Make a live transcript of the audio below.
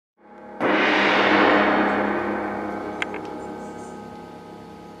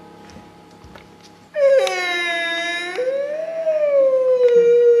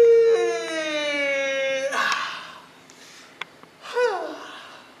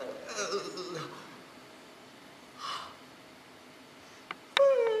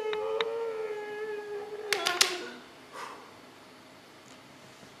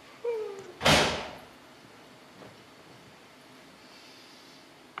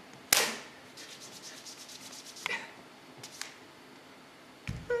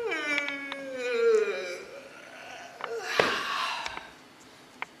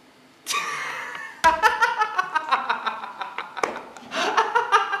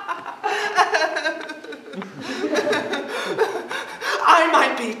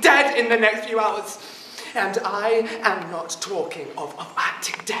in the next few hours. And I am not talking of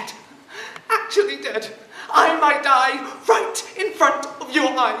acting dead. Actually dead. I might die right in front of your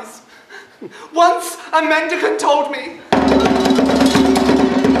eyes. Once a mendicant told me,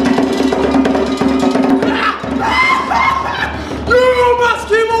 you must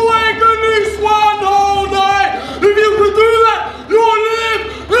keep awake at least one whole night. If you could do that, you'll live.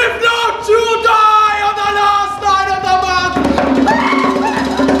 If not, you'll die on the last night of the month.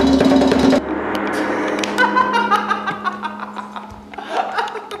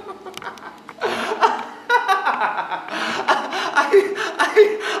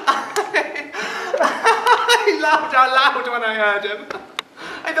 I laughed out loud when I heard him.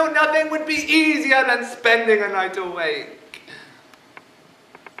 I thought nothing would be easier than spending a night awake.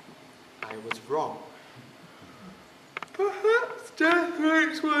 I was wrong. Perhaps death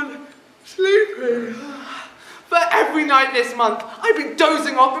makes one sleepy. For every night this month, I've been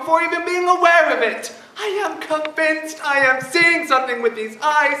dozing off before even being aware of it. I am convinced I am seeing something with these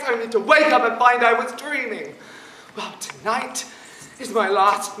eyes, only to wake up and find I was dreaming. Well, tonight is my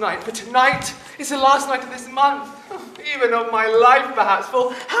last night, but tonight is the last night of this month, even of my life perhaps,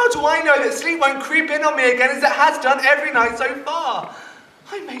 for how do I know that sleep won't creep in on me again as it has done every night so far?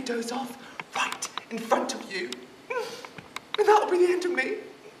 I may doze off right in front of you, and that'll be the end of me.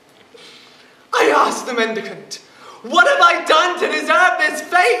 I asked the mendicant, what have I done to deserve this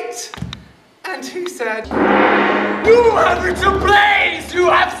fate? And he said, you have written plays, you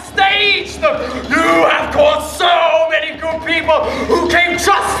have staged them, you have caused so many good people who came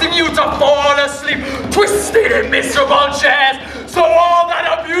trusting you to fall asleep, twisted in miserable chairs, so all that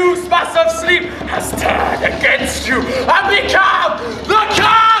abuse mass of sleep has turned against you and become the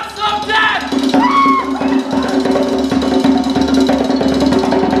curse of death!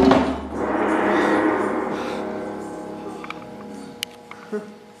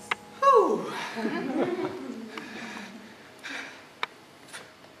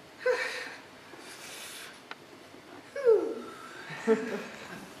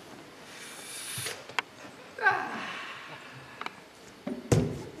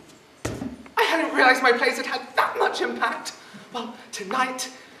 I hadn't realized my plays had had that much impact. Well, tonight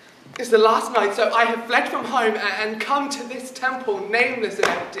is the last night, so I have fled from home and come to this temple, nameless and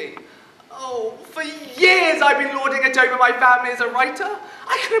empty. Oh, for years I've been lording it over my family as a writer.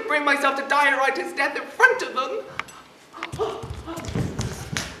 I couldn't bring myself to die and write his death in front of them.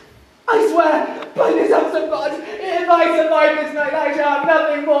 I swear, by the help of God, if I survive this night, I shall have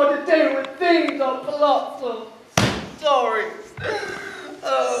nothing more to do with themes or plots or stories.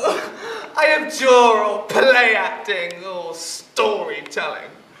 Oh, I abjure all play acting or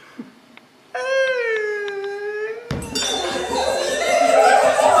storytelling.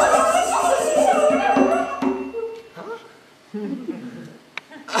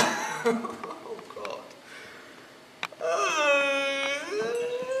 Oh, God.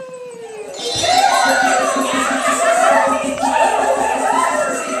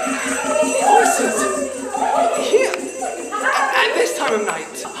 Voices here at this time of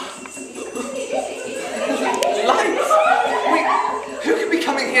night. Lights. Wait, who could be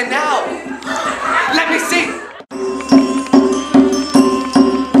coming here now? Let me see.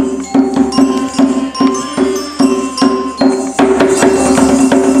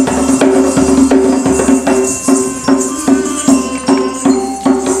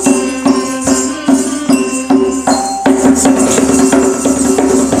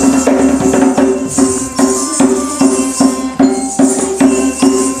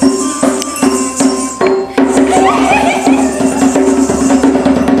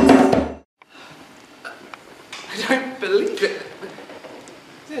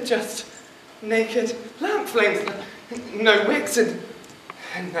 Naked lamp flames, no wicks and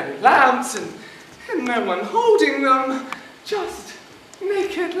no lamps and no one holding them, just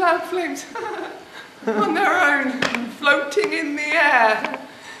naked lamp flames on their own, floating in the air.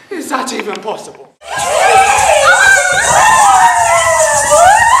 Is that even possible? Hello!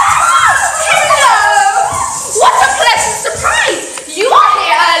 What a pleasant surprise! You are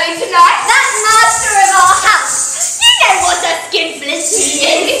here early tonight. That master of our house. You know what a skinflint he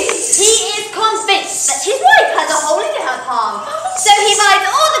is. He is convinced that his wife has a hole in her palm, so he buys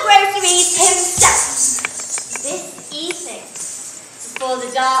all the groceries himself. This evening, before the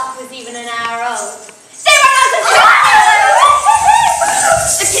dark was even an hour old, they ran out of chocolate!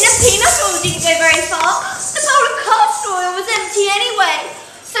 The tin of peanut oil didn't go very far. The bowl of castor oil was empty anyway,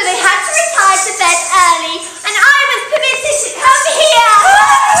 so they had to retire to bed early, and I was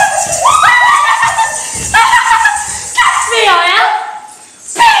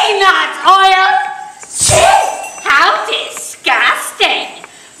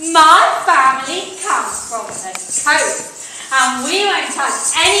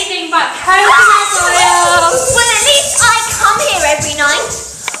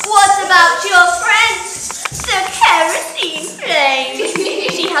about your friend, the kerosene flame?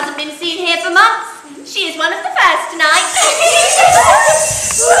 She hasn't been seen here for months. She is one of the first tonight.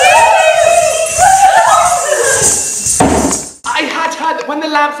 I had heard that when the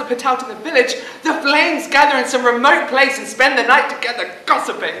lamps are put out in the village, the flames gather in some remote place and spend the night together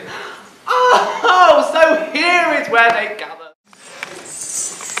gossiping. Oh, so here is where they gather.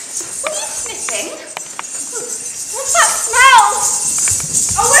 What are you sniffing? What's that smell?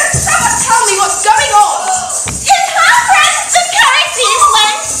 Oh, will someone tell me what's going on? It's her friend, the kerosene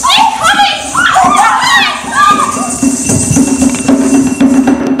flame. They're coming!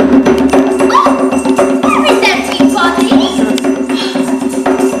 There is everybody.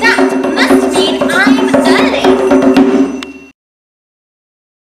 That must mean I'm early.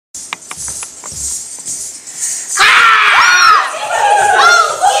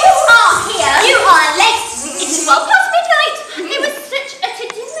 You are late. It is well past midnight. There was such a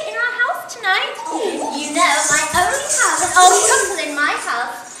to-do in our house tonight. You know, I only have an old couple in my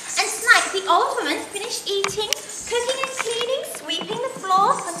house. And tonight the old woman finished eating, cooking and cleaning, sweeping the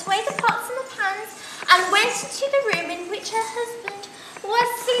floor, put away the pots and the pans, and went into the room in which her husband was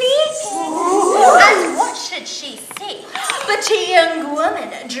sleeping. And what should she see but a young woman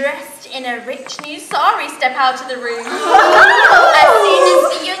dressed in a rich new sari step out of the room. As soon as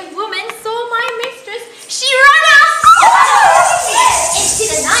the young woman saw my mistress, she ran out into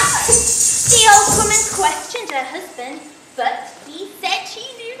the night. The old woman questioned her husband, but he said she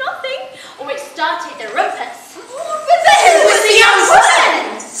knew nothing, or it started the rumpus. But who was the young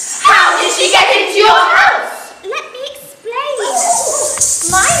woman? How did she get into your house? Let me explain.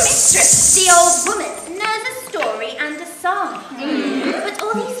 My mistress, the old woman, knows a story and a song. But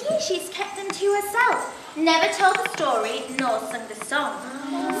all these years she's kept them to herself. Never told the story nor sung the song.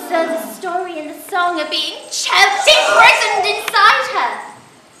 So the story and the song are being choked, imprisoned inside her.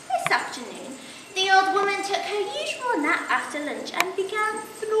 This afternoon, the old woman took her usual nap after lunch and began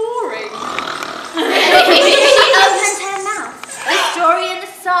snoring. She opened her mouth. The story and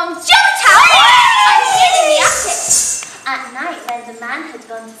the song jumped out and hid in the attic. At night, when the man had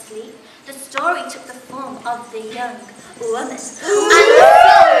gone to sleep, the story took the form of the young woman, and the song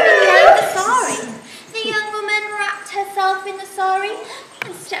became the sari. The young woman wrapped herself in the sari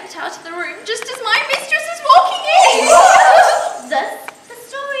and stepped out of the room just as my mistress was walking in. Thus, the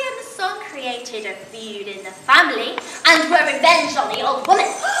story and the song created a feud in the family and were revenge on the old woman.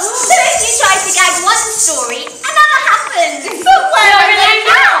 So if you tried to gag one story, another happened. But where are they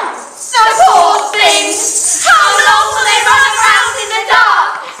now? The poor things! How long will they run around in the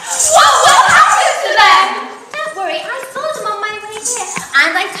dark? What will happen to them? Don't worry, I saw them on my way here,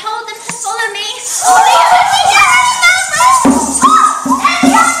 and I told them to follow me. Oh, they couldn't get any further! There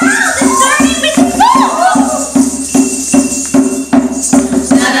they are now, the story with the song!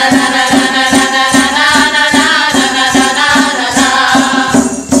 Na na na na na na na na na na na na na na na.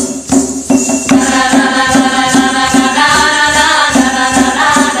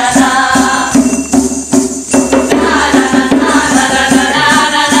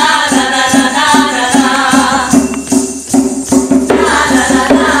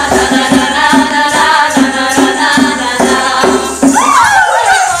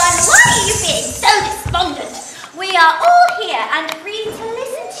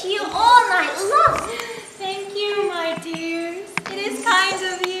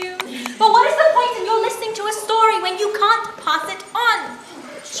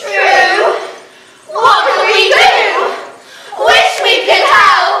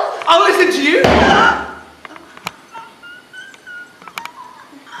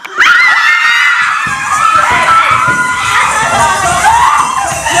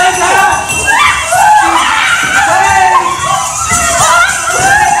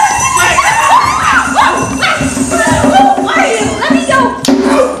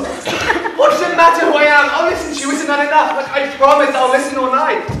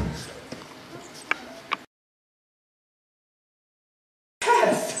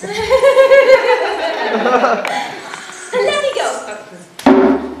 Let me go.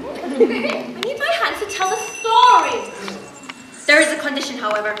 I need my hands to tell a story. There is a condition,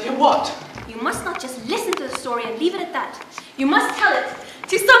 however. What? You must not just listen to the story and leave it at that. You must tell it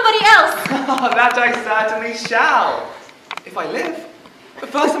to somebody else. That I certainly shall. If I live. But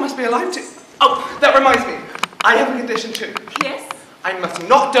first I must be alive to... Oh, that reminds me. I have a condition too. Yes? I must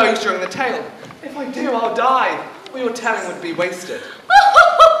not doze during the tale. If I do, I'll die. Or your telling would be wasted.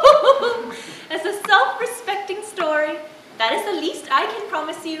 As a self-respecting story, that is the least I can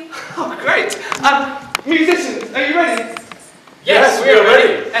promise you. Oh, great. Musicians, are you ready? Yes, we are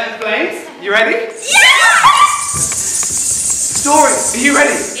ready. And Flames, you ready? Yes! Story, are you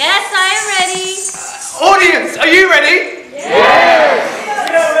ready? Yes, I am ready. Audience, are you ready? Yes! We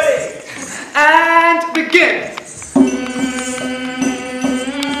are ready. And begin.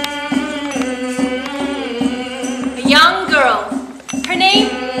 A young girl. Her name?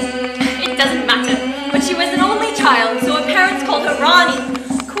 It doesn't matter. But she was an only child, so her parents called her Ronnie.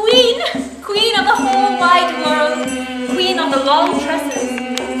 Queen of the whole wide world. Queen of the long tresses.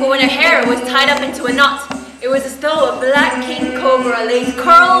 For when her hair was tied up into a knot, it was as though a black king cobra lay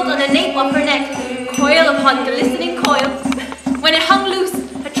curled on the nape of her neck, coil upon glistening coil. When it hung loose,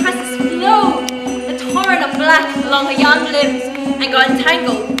 her tresses flowed, a torrent of black along her young limbs, and got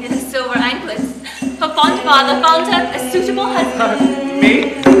entangled in her silver anklets. Her fond father found her a suitable husband.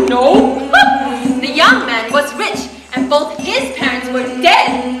 Me? No! The young man was rich, and both his parents were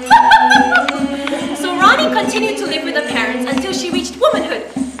dead. So Ronnie continued to live with her parents until she reached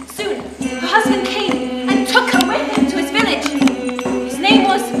womanhood. Soon, her husband came and took her with him to his village. His name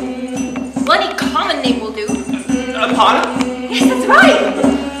was... well, any common name will do. Apana? Yes, that's right.